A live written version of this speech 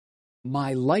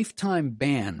My lifetime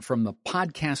ban from the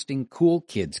Podcasting Cool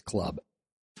Kids Club.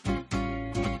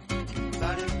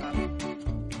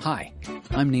 Hi,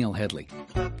 I'm Neil Headley.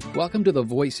 Welcome to The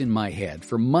Voice in My Head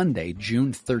for Monday,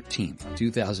 June 13th,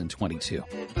 2022.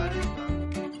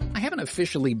 I haven't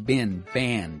officially been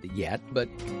banned yet, but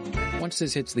once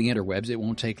this hits the interwebs, it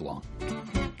won't take long.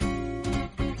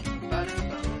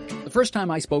 The first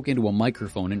time I spoke into a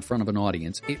microphone in front of an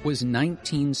audience, it was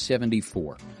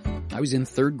 1974. I was in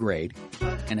third grade,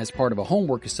 and as part of a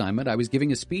homework assignment, I was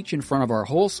giving a speech in front of our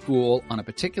whole school on a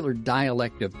particular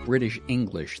dialect of British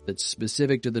English that's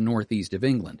specific to the northeast of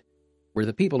England, where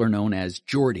the people are known as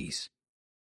Geordies.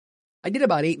 I did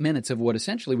about 8 minutes of what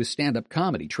essentially was stand-up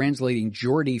comedy, translating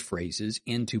Geordie phrases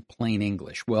into plain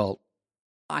English. Well,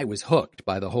 I was hooked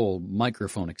by the whole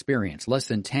microphone experience. Less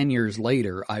than 10 years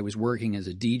later, I was working as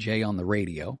a DJ on the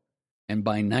radio, and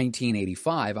by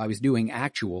 1985, I was doing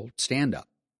actual stand-up.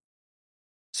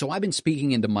 So I've been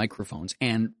speaking into microphones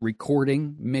and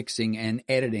recording, mixing, and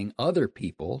editing other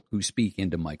people who speak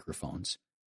into microphones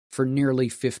for nearly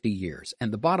 50 years.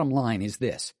 And the bottom line is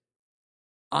this.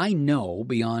 I know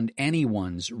beyond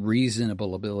anyone's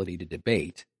reasonable ability to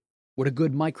debate what a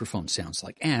good microphone sounds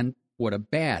like and what a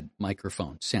bad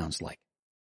microphone sounds like.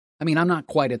 I mean, I'm not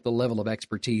quite at the level of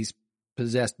expertise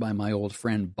possessed by my old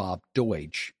friend Bob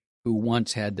Deutsch, who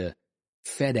once had to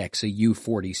FedEx a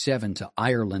U-47 to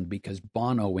Ireland because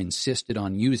Bono insisted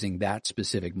on using that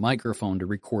specific microphone to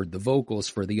record the vocals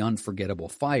for The Unforgettable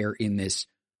Fire in this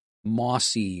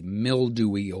mossy,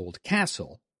 mildewy old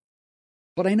castle.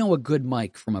 But I know a good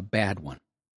mic from a bad one.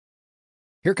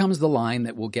 Here comes the line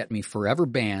that will get me forever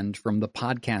banned from the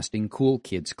Podcasting Cool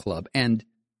Kids Club, and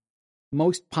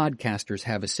most podcasters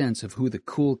have a sense of who the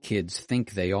cool kids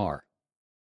think they are.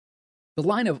 The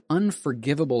line of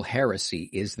unforgivable heresy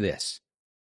is this.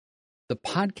 The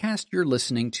podcast you're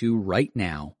listening to right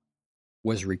now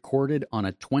was recorded on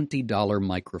a $20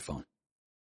 microphone.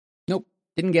 Nope,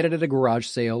 didn't get it at a garage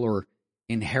sale or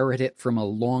inherit it from a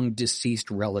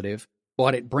long-deceased relative.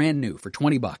 Bought it brand new for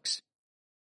 $20.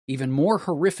 Even more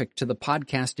horrific to the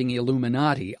podcasting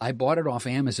Illuminati, I bought it off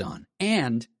Amazon.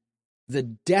 And the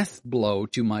death blow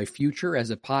to my future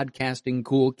as a Podcasting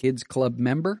Cool Kids Club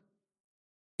member,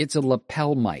 it's a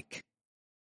lapel mic.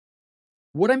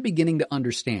 What I'm beginning to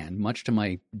understand, much to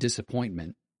my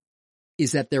disappointment,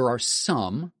 is that there are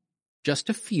some, just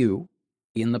a few,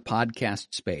 in the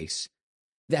podcast space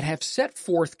that have set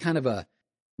forth kind of a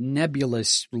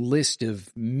nebulous list of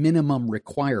minimum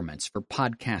requirements for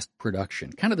podcast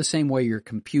production, kind of the same way your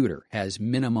computer has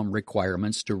minimum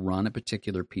requirements to run a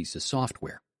particular piece of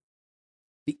software.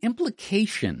 The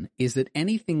implication is that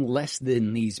anything less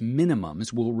than these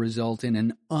minimums will result in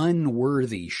an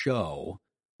unworthy show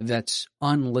that's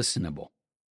unlistenable.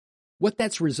 What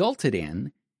that's resulted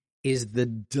in is the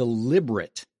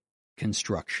deliberate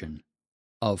construction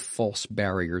of false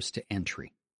barriers to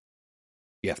entry.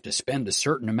 You have to spend a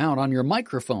certain amount on your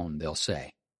microphone, they'll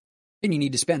say. And you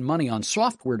need to spend money on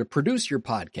software to produce your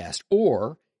podcast,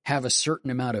 or have a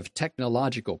certain amount of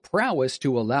technological prowess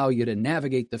to allow you to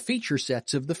navigate the feature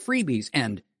sets of the freebies.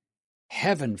 And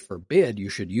heaven forbid you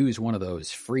should use one of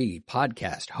those free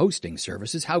podcast hosting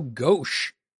services. How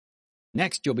gauche.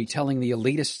 Next, you'll be telling the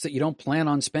elitists that you don't plan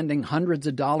on spending hundreds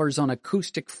of dollars on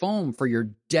acoustic foam for your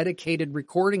dedicated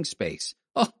recording space.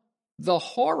 Oh, the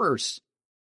horrors.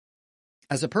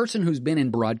 As a person who's been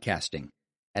in broadcasting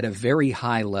at a very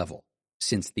high level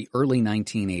since the early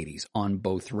 1980s on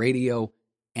both radio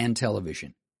and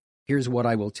television, here's what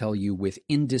I will tell you with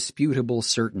indisputable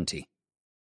certainty.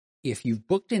 If you've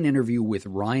booked an interview with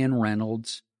Ryan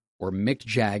Reynolds or Mick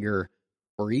Jagger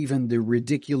or even the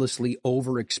ridiculously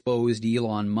overexposed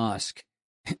Elon Musk,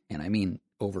 and I mean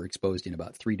overexposed in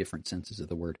about 3 different senses of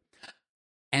the word,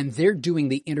 and they're doing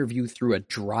the interview through a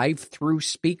drive-through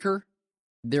speaker,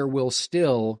 there will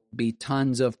still be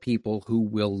tons of people who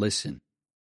will listen.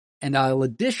 And I'll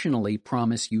additionally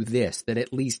promise you this, that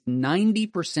at least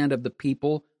 90% of the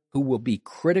people who will be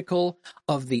critical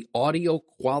of the audio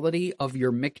quality of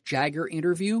your Mick Jagger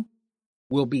interview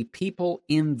will be people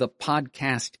in the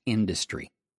podcast industry.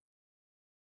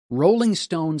 Rolling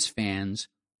Stones fans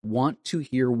want to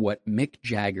hear what Mick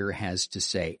Jagger has to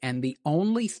say, and the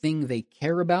only thing they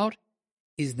care about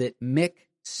is that Mick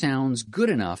sounds good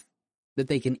enough that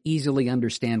they can easily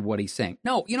understand what he's saying.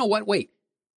 No, you know what? Wait.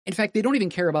 In fact, they don't even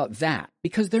care about that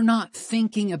because they're not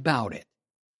thinking about it.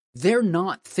 They're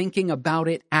not thinking about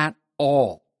it at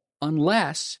all,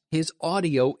 unless his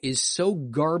audio is so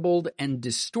garbled and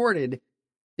distorted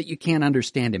that you can't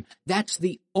understand him. That's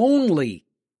the only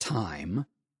time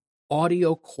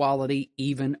audio quality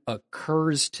even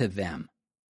occurs to them.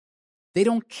 They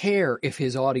don't care if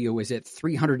his audio is at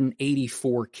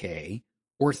 384K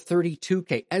or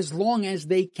 32K, as long as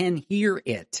they can hear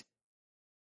it.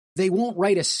 They won't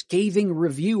write a scathing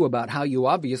review about how you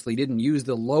obviously didn't use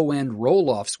the low-end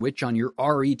roll-off switch on your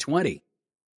RE20.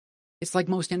 It's like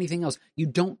most anything else. You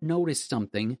don't notice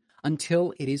something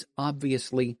until it is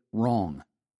obviously wrong.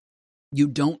 You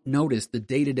don't notice the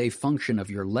day-to-day function of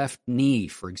your left knee,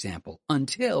 for example,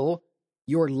 until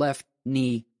your left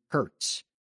knee hurts.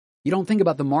 You don't think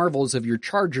about the marvels of your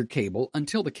charger cable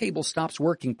until the cable stops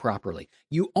working properly.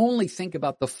 You only think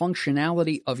about the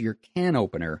functionality of your can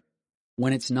opener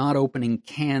when it's not opening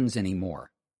cans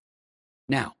anymore.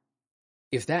 Now,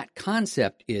 if that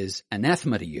concept is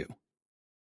anathema to you,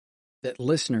 that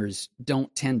listeners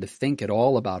don't tend to think at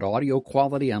all about audio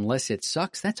quality unless it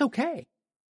sucks, that's okay.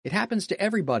 It happens to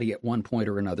everybody at one point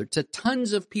or another, to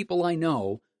tons of people I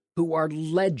know who are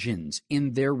legends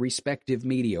in their respective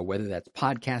media, whether that's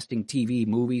podcasting, TV,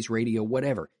 movies, radio,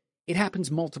 whatever. It happens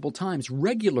multiple times,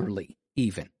 regularly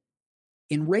even.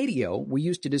 In radio, we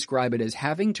used to describe it as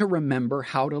having to remember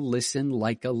how to listen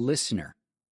like a listener.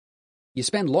 You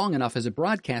spend long enough as a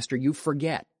broadcaster, you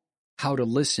forget how to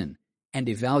listen and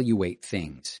evaluate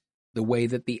things the way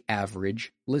that the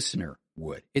average listener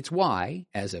would. It's why,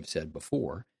 as I've said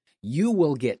before, you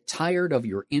will get tired of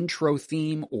your intro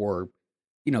theme or,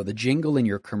 the jingle in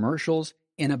your commercials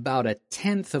in about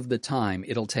 1/10 of the time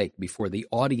it'll take before the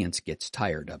audience gets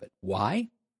tired of it. Why?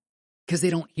 Because they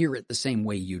don't hear it the same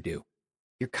way you do.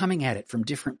 You're coming at it from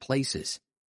different places.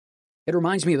 It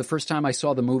reminds me of the first time I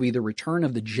saw the movie The Return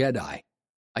of the Jedi.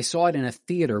 I saw it in a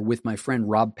theater with my friend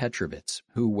Rob Petrovitz,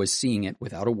 who was seeing it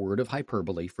without a word of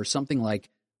hyperbole for something like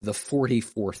the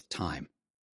 44th time.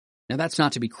 Now, that's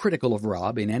not to be critical of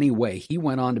Rob in any way. He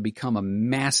went on to become a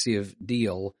massive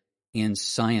deal in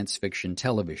science fiction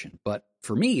television. But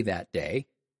for me that day,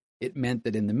 it meant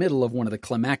that in the middle of one of the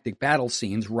climactic battle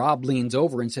scenes, Rob leans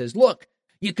over and says, "Look,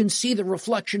 you can see the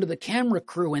reflection of the camera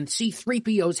crew and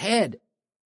C-3PO's head."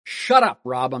 Shut up,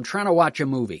 Rob. I'm trying to watch a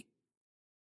movie.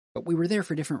 But we were there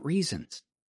for different reasons.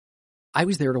 I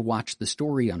was there to watch the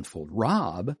story unfold.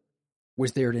 Rob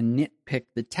was there to nitpick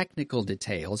the technical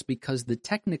details because the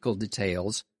technical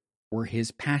details were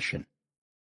his passion.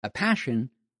 A passion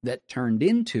that turned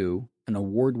into an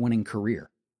award-winning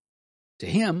career. To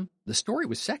him, the story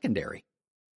was secondary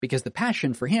because the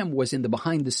passion for him was in the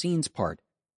behind-the-scenes part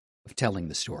of telling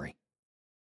the story.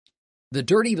 The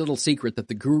dirty little secret that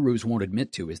the gurus won't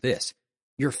admit to is this: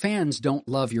 your fans don't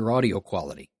love your audio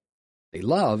quality. They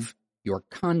love your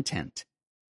content.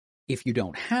 If you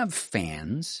don't have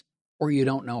fans, or you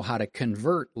don't know how to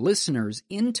convert listeners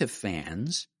into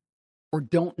fans, or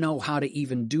don't know how to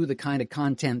even do the kind of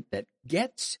content that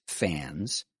gets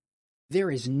fans,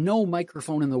 there is no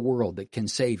microphone in the world that can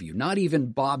save you. Not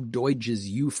even Bob Deutsch's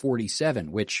U47,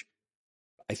 which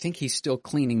I think he's still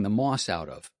cleaning the moss out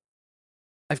of.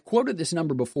 I've quoted this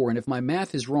number before, and if my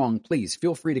math is wrong, please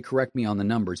feel free to correct me on the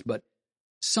numbers, but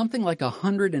something like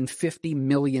 150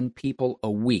 million people a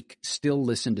week still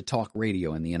listen to talk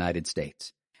radio in the United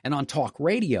States. And on talk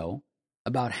radio,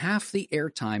 about half the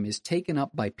airtime is taken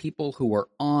up by people who are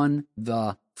on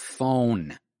the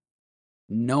phone.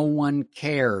 No one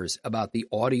cares about the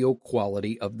audio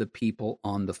quality of the people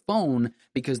on the phone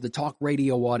because the talk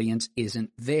radio audience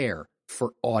isn't there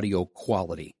for audio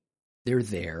quality. They're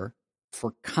there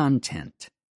for content.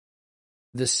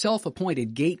 The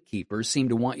self-appointed gatekeepers seem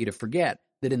to want you to forget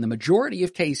that in the majority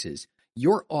of cases,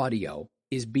 your audio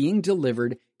is being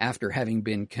delivered after having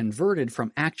been converted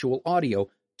from actual audio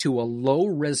to a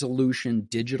low-resolution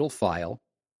digital file,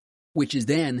 which is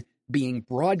then being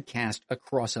broadcast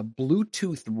across a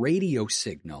Bluetooth radio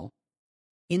signal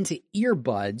into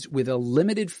earbuds with a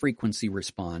limited frequency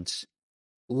response,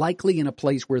 likely in a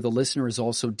place where the listener is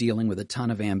also dealing with a ton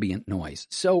of ambient noise.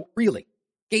 So really,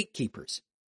 gatekeepers,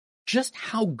 just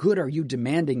how good are you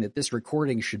demanding that this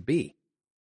recording should be?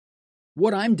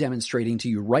 What I'm demonstrating to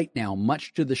you right now,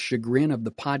 much to the chagrin of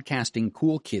the Podcasting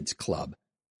Cool Kids Club,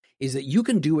 is that you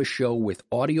can do a show with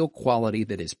audio quality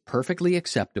that is perfectly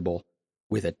acceptable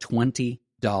with a $20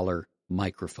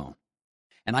 microphone.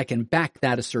 And I can back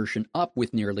that assertion up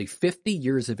with nearly 50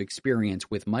 years of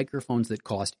experience with microphones that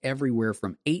cost everywhere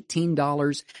from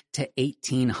 $18 to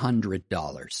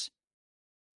 $1,800.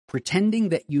 Pretending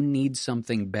that you need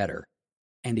something better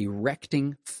and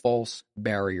erecting false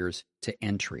barriers to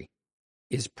entry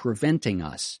is preventing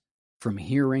us from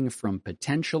hearing from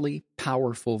potentially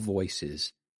powerful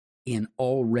voices in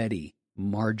already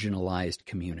marginalized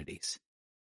communities.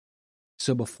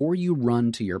 So before you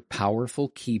run to your powerful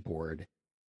keyboard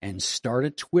and start a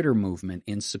Twitter movement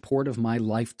in support of my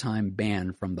lifetime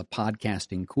ban from the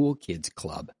Podcasting Cool Kids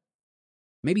Club,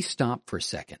 maybe stop for a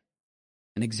second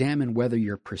and examine whether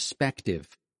your perspective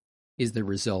is the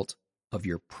result of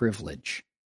your privilege.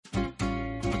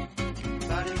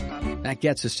 That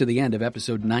gets us to the end of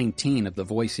episode 19 of The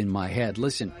Voice in My Head.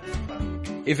 Listen,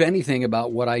 if anything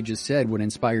about what I just said would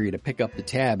inspire you to pick up the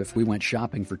tab if we went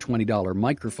shopping for $20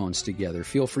 microphones together,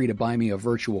 feel free to buy me a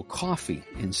virtual coffee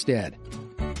instead.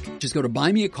 Just go to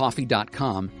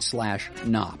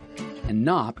buymeacoffee.com/Knopp. And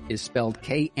Knopp is spelled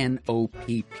Knopp.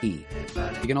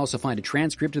 You can also find a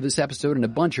transcript of this episode and a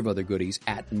bunch of other goodies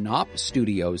at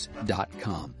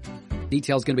knoppstudios.com.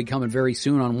 Details going to be coming very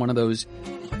soon on one of those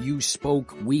you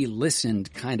spoke, we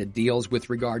listened kind of deals with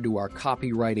regard to our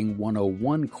Copywriting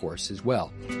 101 course as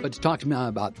well. But to talk to me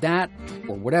about that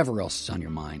or whatever else is on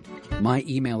your mind, my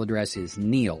email address is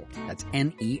Neil, that's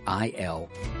Neil,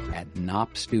 at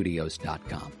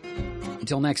knoppstudios.com.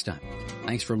 Until next time,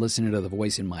 thanks for listening to The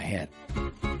Voice in My Head.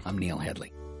 I'm Neil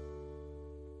Headley.